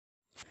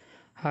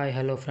Hi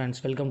hello friends,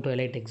 welcome to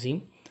Exim.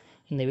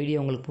 இந்த video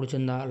உங்களுக்கு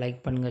பிடிச்சிருந்தா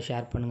லைக் பண்ணுங்கள்,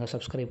 ஷேர் பண்ணுங்கள்,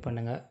 சப்ஸ்கிரைப்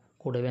பண்ணுங்கள்.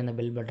 கூடவே அந்த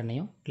பெல்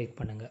பட்டனையும் கிளிக்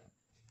பண்ணுங்கள்.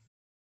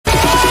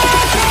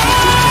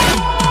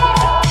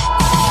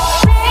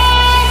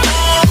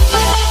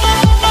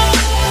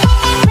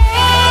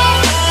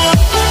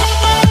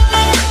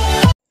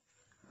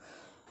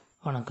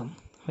 வணக்கம்,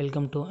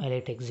 வெல்கம் டு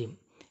Exim.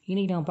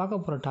 இன்றைக்கி நம்ம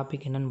பார்க்க போகிற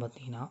டாபிக் என்னென்னு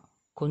பார்த்தீங்கன்னா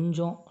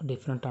கொஞ்சம்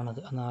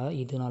டிஃப்ரெண்ட்டானது. அதனால்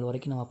இது நாள்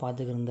வரைக்கும் நம்ம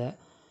பார்த்துக்கிருந்த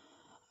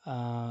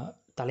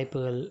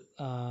தலைப்புகள்,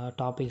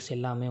 டாபிக்ஸ்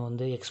எல்லாமே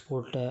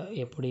எக்ஸ்போர்ட்டை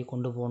எப்படி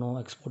கொண்டு போகணும்,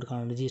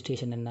 எக்ஸ்போர்ட்டுக்கான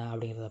ரிஜிஸ்ட்ரேஷன் என்ன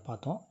அப்படிங்கிறத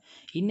பார்த்தோம்.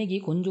 இன்றைக்கி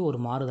கொஞ்சம் ஒரு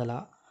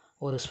மாறுதலாக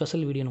ஒரு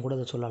ஸ்பெஷல் வீடியோன்னு கூட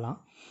அதை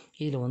சொல்லலாம்.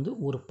 இதில்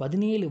ஒரு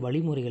 17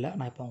 வழிமுறைகளை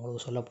நான் இப்போ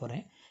உங்களுக்கு சொல்ல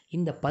போகிறேன்.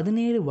 இந்த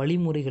 17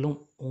 வழிமுறைகளும்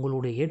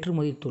உங்களுடைய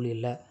ஏற்றுமதி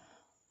தொழிலில்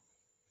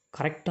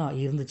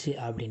கரெக்டாக இருந்துச்சு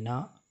அப்படின்னா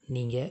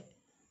நீங்கள்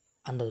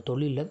அந்த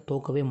தொழிலில்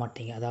தோக்கவே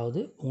மாட்டீங்க. அதாவது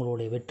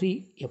உங்களுடைய வெற்றி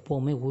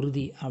எப்போவுமே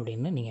உறுதி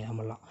அப்படின்னு நீங்கள்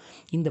நம்பலாம்.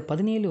 இந்த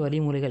 17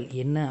 வழிமுறைகள்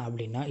என்ன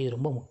அப்படின்னா இது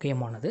ரொம்ப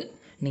முக்கியமானது.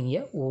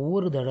 நீங்கள்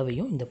ஒவ்வொரு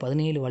தடவையும் இந்த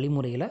 17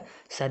 வழிமுறைகளை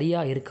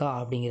சரியாக இருக்கா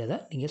அப்படிங்கிறத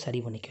நீங்கள்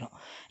சரி பண்ணிக்கணும்.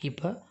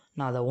 இப்போ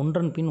நான் அதை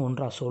ஒன்றன் பின்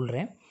ஒன்றாக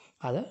சொல்கிறேன்.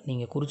 அதை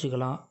நீங்கள்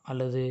குறிச்சிக்கலாம்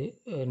அல்லது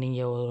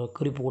நீங்கள் ஒரு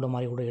குறிப்பு கூட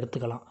மாதிரி கூட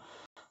எடுத்துக்கலாம்.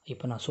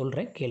 இப்போ நான்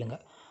சொல்கிறேன், கேளுங்க.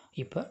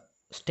 இப்போ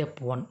ஸ்டெப்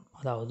 1,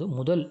 அதாவது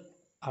முதல்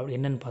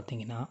என்னென்னு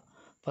பார்த்தீங்கன்னா,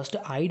 ஃபஸ்ட்டு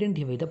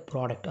ஐடென்டிஃபை த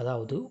ப்ராடக்ட்.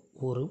 அதாவது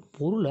ஒரு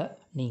பொருளை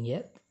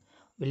நீங்கள்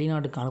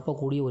வெளிநாட்டுக்கு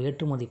அனுப்பக்கூடிய ஒரு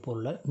ஏற்றுமதி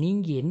பொருளை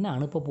நீங்கள் என்ன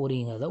அனுப்ப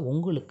போகிறீங்கிறத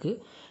உங்களுக்கு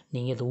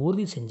நீங்கள் அதை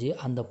உறுதி செஞ்சு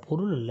அந்த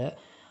பொருளில்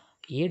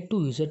A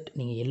to Z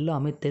நீங்கள்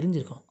எல்லாமே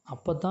தெரிஞ்சிருக்கணும்.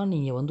 அப்போ தான்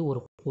நீங்கள்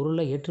ஒரு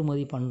பொருளை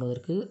ஏற்றுமதி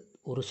பண்ணுவதற்கு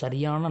ஒரு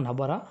சரியான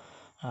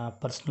நபராக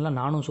பர்சனலாக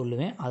நானும்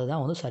சொல்லுவேன்.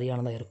 அதுதான்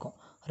சரியானதாக இருக்கும்.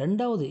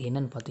 ரெண்டாவது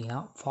என்னென்னு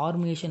பார்த்தீங்கன்னா,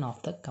 ஃபார்மேஷன்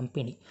ஆஃப் த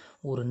கம்பெனி.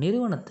 ஒரு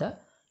நிறுவனத்தை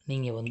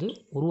நீங்கள்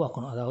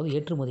உருவாக்கணும். அதாவது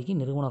ஏற்றுமதிக்கு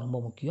நிறுவனம் ரொம்ப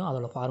முக்கியம்.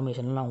 அதோட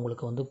ஃபார்மேஷன்லாம்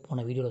உங்களுக்கு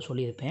போன வீடியோவில்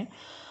சொல்லியிருப்பேன்.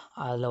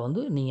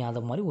 அதில் நீங்கள் அதை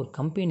மாதிரி ஒரு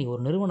கம்பெனி,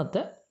 ஒரு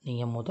நிறுவனத்தை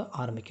நீங்கள்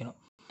ஆரம்பிக்கணும்.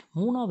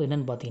 மூணாவது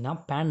என்னென்னு பார்த்தீங்கன்னா,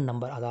 பேன்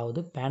நம்பர்.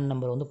 அதாவது பேன்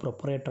நம்பர்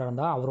ப்ரொப்ரேட்டராக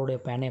இருந்தால் அவருடைய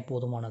பேனே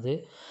போதுமானது.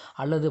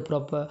 அல்லது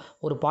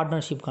ஒரு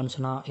பார்ட்னர்ஷிப்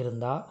கன்சர்னாக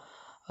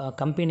இருந்தால்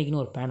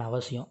கம்பெனிக்குன்னு ஒரு பேன்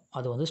அவசியம்.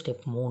 அது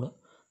ஸ்டெப் 3.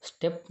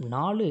 ஸ்டெப்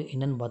 4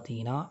 என்னென்னு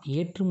பார்த்தீங்கன்னா,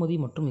 ஏற்றுமதி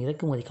மற்றும்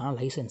இறக்குமதிக்கான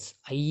லைசன்ஸ்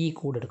IE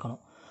கோட்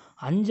எடுக்கணும்.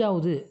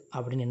 5வது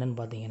அப்படின்னு என்னென்னு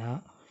பார்த்தீங்கன்னா,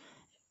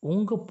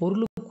 உங்கள்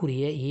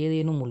பொருளுக்குரிய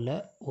ஏதேனும் உள்ள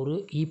ஒரு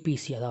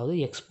EPC, அதாவது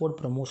எக்ஸ்போர்ட்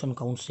ப்ரமோஷன்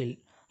கவுன்சில்,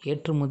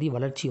 ஏற்றுமதி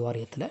வளர்ச்சி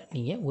வாரியத்தில்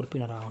நீங்கள்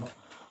உறுப்பினர் ஆகணும்.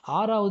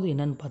 6வது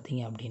என்னென்னு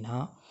பார்த்தீங்க அப்படின்னா,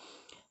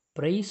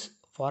 ப்ரைஸ்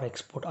ஃபார்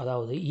எக்ஸ்போர்ட்,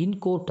 அதாவது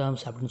இன்கோ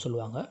டேர்ம்ஸ் அப்படின்னு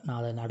சொல்லுவாங்க. நான்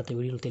அதை அடுத்த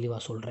வீடியோவில்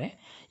தெளிவாக சொல்கிறேன்.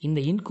 இந்த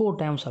இன்கோ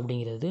டேர்ம்ஸ்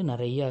அப்படிங்கிறது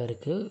நிறையா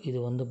இருக்குது.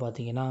 இது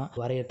பார்த்திங்கன்னா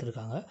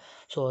வரையறுத்துருக்காங்க.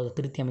 ஸோ அது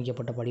திருத்தி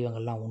அமைக்கப்பட்ட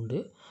படிவங்கள்லாம் உண்டு.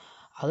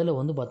 அதில்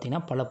பார்த்திங்கன்னா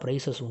பல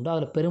ப்ரைஸஸ் உண்டு.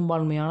 அதில்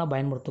பெரும்பான்மையான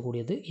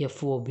பயன்படுத்தக்கூடியது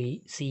FOB,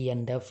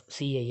 C&F,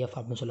 CIF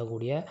அப்படின்னு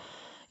சொல்லக்கூடிய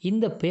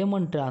இந்த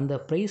பேமெண்ட்டு, அந்த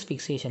ப்ரைஸ்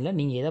ஃபிக்சேஷனில்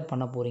நீங்கள் எதை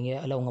பண்ண போகிறீங்க,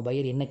 இல்லை உங்கள்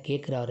பையர் என்ன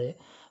கேட்குறாரு,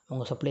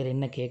 உங்கள் சப்ளையர்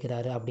என்ன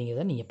கேட்குறாரு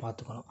அப்படிங்கிறத நீங்கள்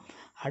பார்த்துக்கணும்.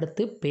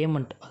 அடுத்து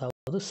பேமெண்ட்,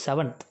 அதாவது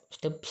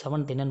ஸ்டெப்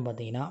 7 என்னென்னு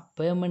பார்த்தீங்கன்னா,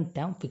 பேமெண்ட்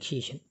டேர்ம்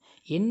ஃபிக்சேஷன்.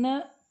 என்ன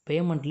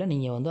பேமெண்ட்டில்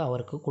நீங்கள்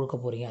அவருக்கு கொடுக்க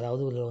போகிறீங்க.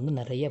 அதாவது இதில்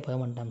நிறைய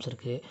பேமெண்ட் டேர்ம்ஸ்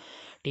இருக்குது.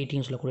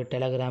 டிடின்னு சொல்லக்கூடிய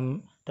Telegram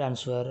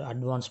transfer,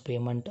 advance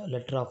payment,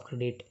 letter of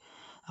credit,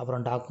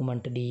 அப்புறம்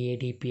டாக்குமெண்ட், DA,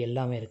 DP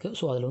எல்லாமே இருக்குது.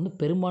 ஸோ அதில்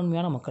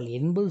பெரும்பான்மையான மக்கள்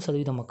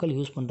 80% மக்கள்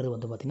யூஸ்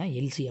பண்ணுறது பார்த்திங்கன்னா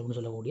LC அப்படின்னு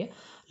சொல்லக்கூடிய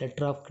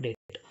லெட்டர் ஆஃப்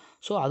கிரெடிட்.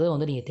 ஸோ அதை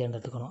நீங்கள்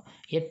தேர்ந்தெடுத்துக்கணும்.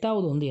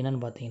 8வது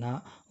என்னென்னு பார்த்தீங்கன்னா,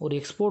 ஒரு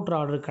எக்ஸ்போர்ட்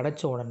ஆர்டர்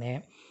கிடச்ச உடனே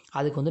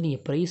அதுக்கு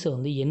நீங்கள் ப்ரைஸை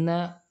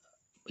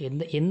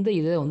எந்த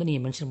இதை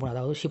நீங்கள் மென்ஷன் பண்ண,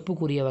 அதாவது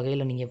ஷிப்புக்குரிய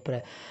வகையில் நீங்கள் இப்போ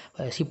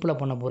ஷிப்பில்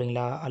பண்ண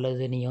போகிறீங்களா,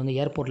 அல்லது நீங்கள்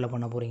ஏர்போர்ட்டில்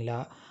பண்ண போகிறீங்களா,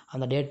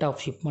 அந்த டேட்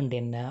ஆஃப் ஷிப்மெண்ட்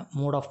என்ன,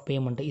 மோட் ஆஃப்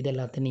பேமெண்ட், இது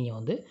எல்லாத்தையும்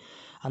நீங்கள்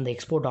அந்த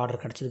எக்ஸ்போர்ட்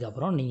ஆர்டர்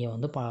கிடச்சதுக்கப்புறம்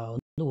நீங்கள்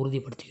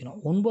உறுதிப்படுத்திக்கணும்.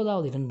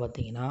 9வது என்னென்னு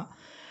பார்த்தீங்கன்னா,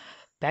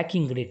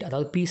 பேக்கிங் கிரெடிட்,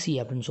 அதாவது PC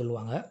அப்படின்னு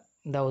சொல்லுவாங்க.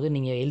 அதாவது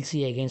நீங்கள் LC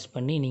அகெயின்ஸ்ட்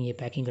பண்ணி நீங்கள்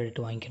பேக்கிங்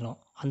கிரெடிட் வாங்கிக்கணும்.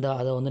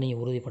 அதை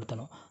நீங்கள்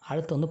உறுதிப்படுத்தணும்.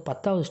 அடுத்து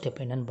 10வது ஸ்டெப்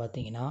என்னென்னு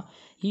பார்த்தீங்கன்னா,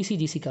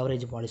 ECGC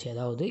கவரேஜ் பாலிசி,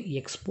 அதாவது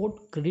எக்ஸ்போர்ட்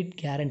கிரெடிட்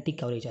கேரண்டி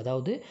கவரேஜ்.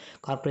 அதாவது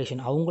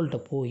கார்ப்பரேஷன் அவங்கள்ட்ட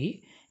போய்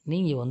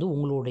நீங்கள்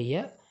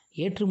உங்களுடைய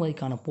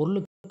ஏற்றுமதிக்கான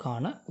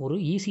பொருளுக்கான ஒரு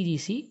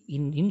ECGC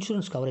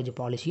இன்சூரன்ஸ் கவரேஜ்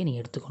பாலிசியை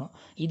நீங்கள் எடுத்துக்கணும்.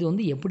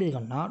 இது எப்படி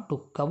இருக்குன்னா, to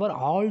cover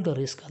all the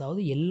risk,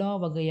 அதாவது எல்லா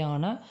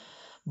வகையான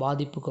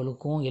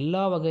பாதிப்புகளுக்கும்,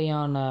 எல்லா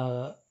வகையான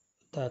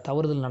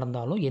தவறுதல்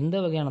நடந்தாலும், எந்த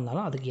வகையான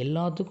இருந்தாலும் அதுக்கு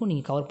எல்லாத்துக்கும்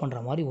நீங்கள் கவர் பண்ணுற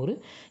மாதிரி ஒரு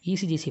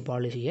ECGC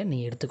பாலிசியை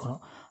நீங்கள்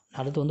எடுத்துக்கணும்.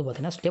 அடுத்து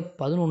பார்த்திங்கன்னா, ஸ்டெப்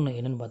 11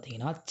 என்னென்னு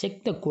பார்த்தீங்கன்னா, check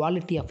the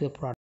quality of your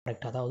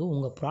product. அதாவது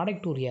உங்கள்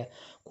ப்ராடக்ட்டுடைய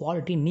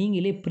குவாலிட்டி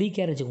நீங்களே ப்ரீ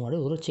கேரேஜுக்கு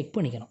முன்னாடி செக்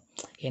பண்ணிக்கணும்.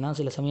 ஏன்னா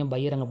சில சமயம்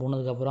பையர் அங்கே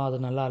போனதுக்கப்புறம் அது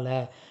நல்லா இல்லை,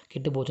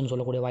 கெட்டு போச்சுன்னு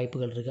சொல்லக்கூடிய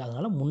வாய்ப்புகள் இருக்குது.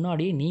 அதனால்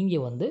முன்னாடியே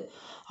நீங்கள்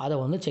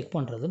அதை செக்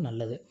பண்ணுறது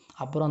நல்லது.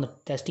 அப்புறம் அந்த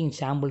டெஸ்டிங்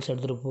சாம்பிள்ஸ்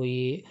எடுத்துகிட்டு போய்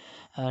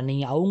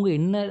நீங்கள் அவங்க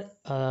என்ன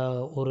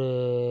ஒரு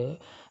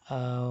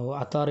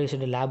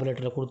அத்தாரைஸ்டு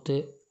லேபரேட்டரியில் கொடுத்து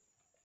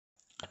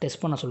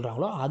டெஸ்ட் பண்ண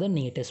சொல்கிறாங்களோ அதை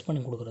நீங்கள் டெஸ்ட்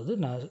பண்ணி கொடுக்குறது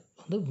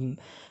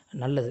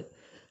நல்லது.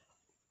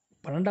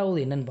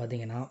 12வது என்னென்னு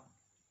பார்த்தீங்கன்னா,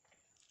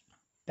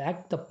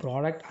 back the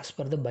product as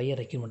per the pier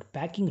requirement.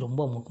 Packing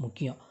ரொம்ப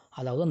முக்கியம்.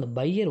 அதாவது அந்த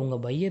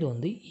உங்கள் பையர்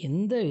வந்து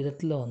எந்த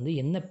விதத்தில் வந்து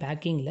என்ன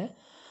பேக்கிங்கில்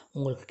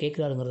உங்களுக்கு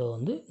கேட்குறாருங்கிறத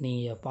வந்து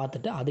நீங்கள்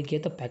பார்த்துட்டு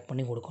அதுக்கேற்ற பேக்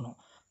பண்ணி கொடுக்கணும்.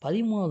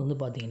 13வது வந்து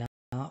பார்த்தீங்கன்னா,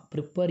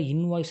 prepare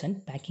invoice and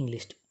packing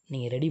list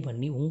நீங்கள் ரெடி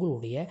பண்ணி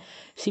உங்களுடைய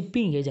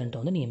ஷிப்பிங் ஏஜென்ட்டை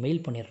வந்து நீங்கள்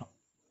மெயில் பண்ணிடணும்.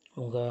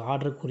 உங்கள்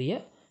ஆர்டருக்குரிய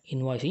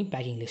இன்வாய்ஸையும்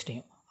பேக்கிங்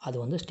லிஸ்ட்டையும். அது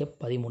வந்து ஸ்டெப்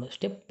 13.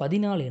 ஸ்டெப்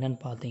 14 என்னென்னு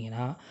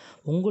பார்த்தீங்கன்னா,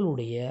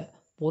 உங்களுடைய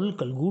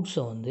பொருட்கள்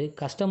கூட்ஸை வந்து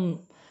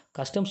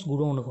கஸ்டம்ஸ்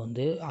குடோனுக்கு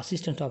வந்து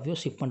அசிஸ்டன்ட் ஆஃப்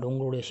யோர் ஷிப்மெண்ட்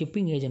உங்களுடைய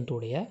ஷிப்பிங்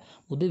ஏஜென்ட்டுடைய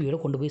உதவியோடு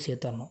கொண்டு போய்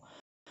சேர்த்தரணும்.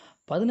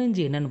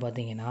 15 என்னென்னு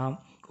பார்த்தீங்கன்னா,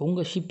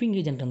 உங்கள் ஷிப்பிங்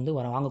ஏஜென்ட் வந்து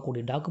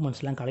வாங்கக்கூடிய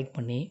டாக்குமெண்ட்ஸ்லாம் கலெக்ட்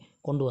பண்ணி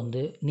கொண்டு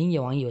வந்து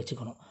நீங்கள் வாங்கி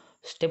வச்சுக்கணும்.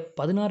 ஸ்டெப்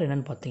 16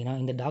 என்னென்னு பார்த்தீங்கன்னா,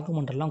 இந்த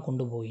டாக்குமெண்ட்டெல்லாம்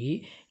கொண்டு போய்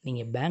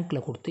நீங்கள்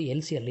பேங்க்கில் கொடுத்து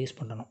எல்சி ரிலீஸ்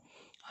பண்ணணும்.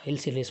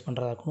 எல்சி ரிலீஸ்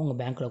பண்ணுறதா இருக்கணும், உங்கள்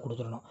பேங்க்கில்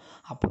கொடுத்துடணும்.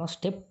 அப்புறம்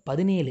ஸ்டெப்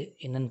 17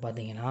 என்னென்னு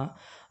பார்த்தீங்கன்னா,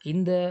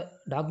 இந்த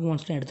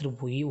டாக்குமெண்ட்ஸ்லாம்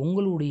எடுத்துகிட்டு போய்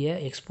உங்களுடைய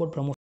எக்ஸ்போர்ட்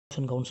ப்ரமோஷன்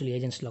கவுன்சில்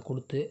ஏஜென்சியில்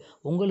கொடுத்து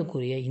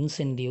உங்களுக்குரிய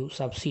இன்சென்டிவ்,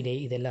 சப்சிடி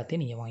இது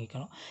எல்லாத்தையும் நீங்கள்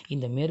வாங்கிக்கணும்.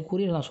 இந்த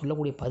மேற்கூறிய நான்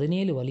சொல்லக்கூடிய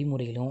 17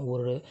 வழிமுறைகளும்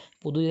ஒரு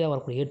புதிதாக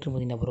வரக்கூடிய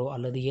ஏற்றுமதி நபரோ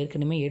அல்லது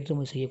ஏற்கனவே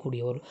ஏற்றுமதி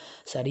செய்யக்கூடியவர்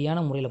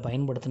சரியான முறையில்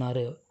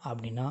பயன்படுத்தினார்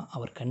அப்படின்னா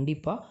அவர்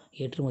கண்டிப்பாக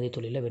ஏற்றுமதி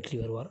தொழிலில் வெற்றி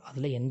பெறுவார்.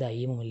 அதில் எந்த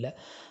ஐயமும் இல்லை.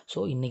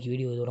 ஸோ இன்றைக்கி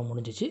வீடியோ இதோட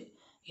முடிஞ்சிச்சு.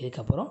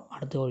 இதுக்கப்புறம்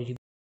அடுத்த ஒரு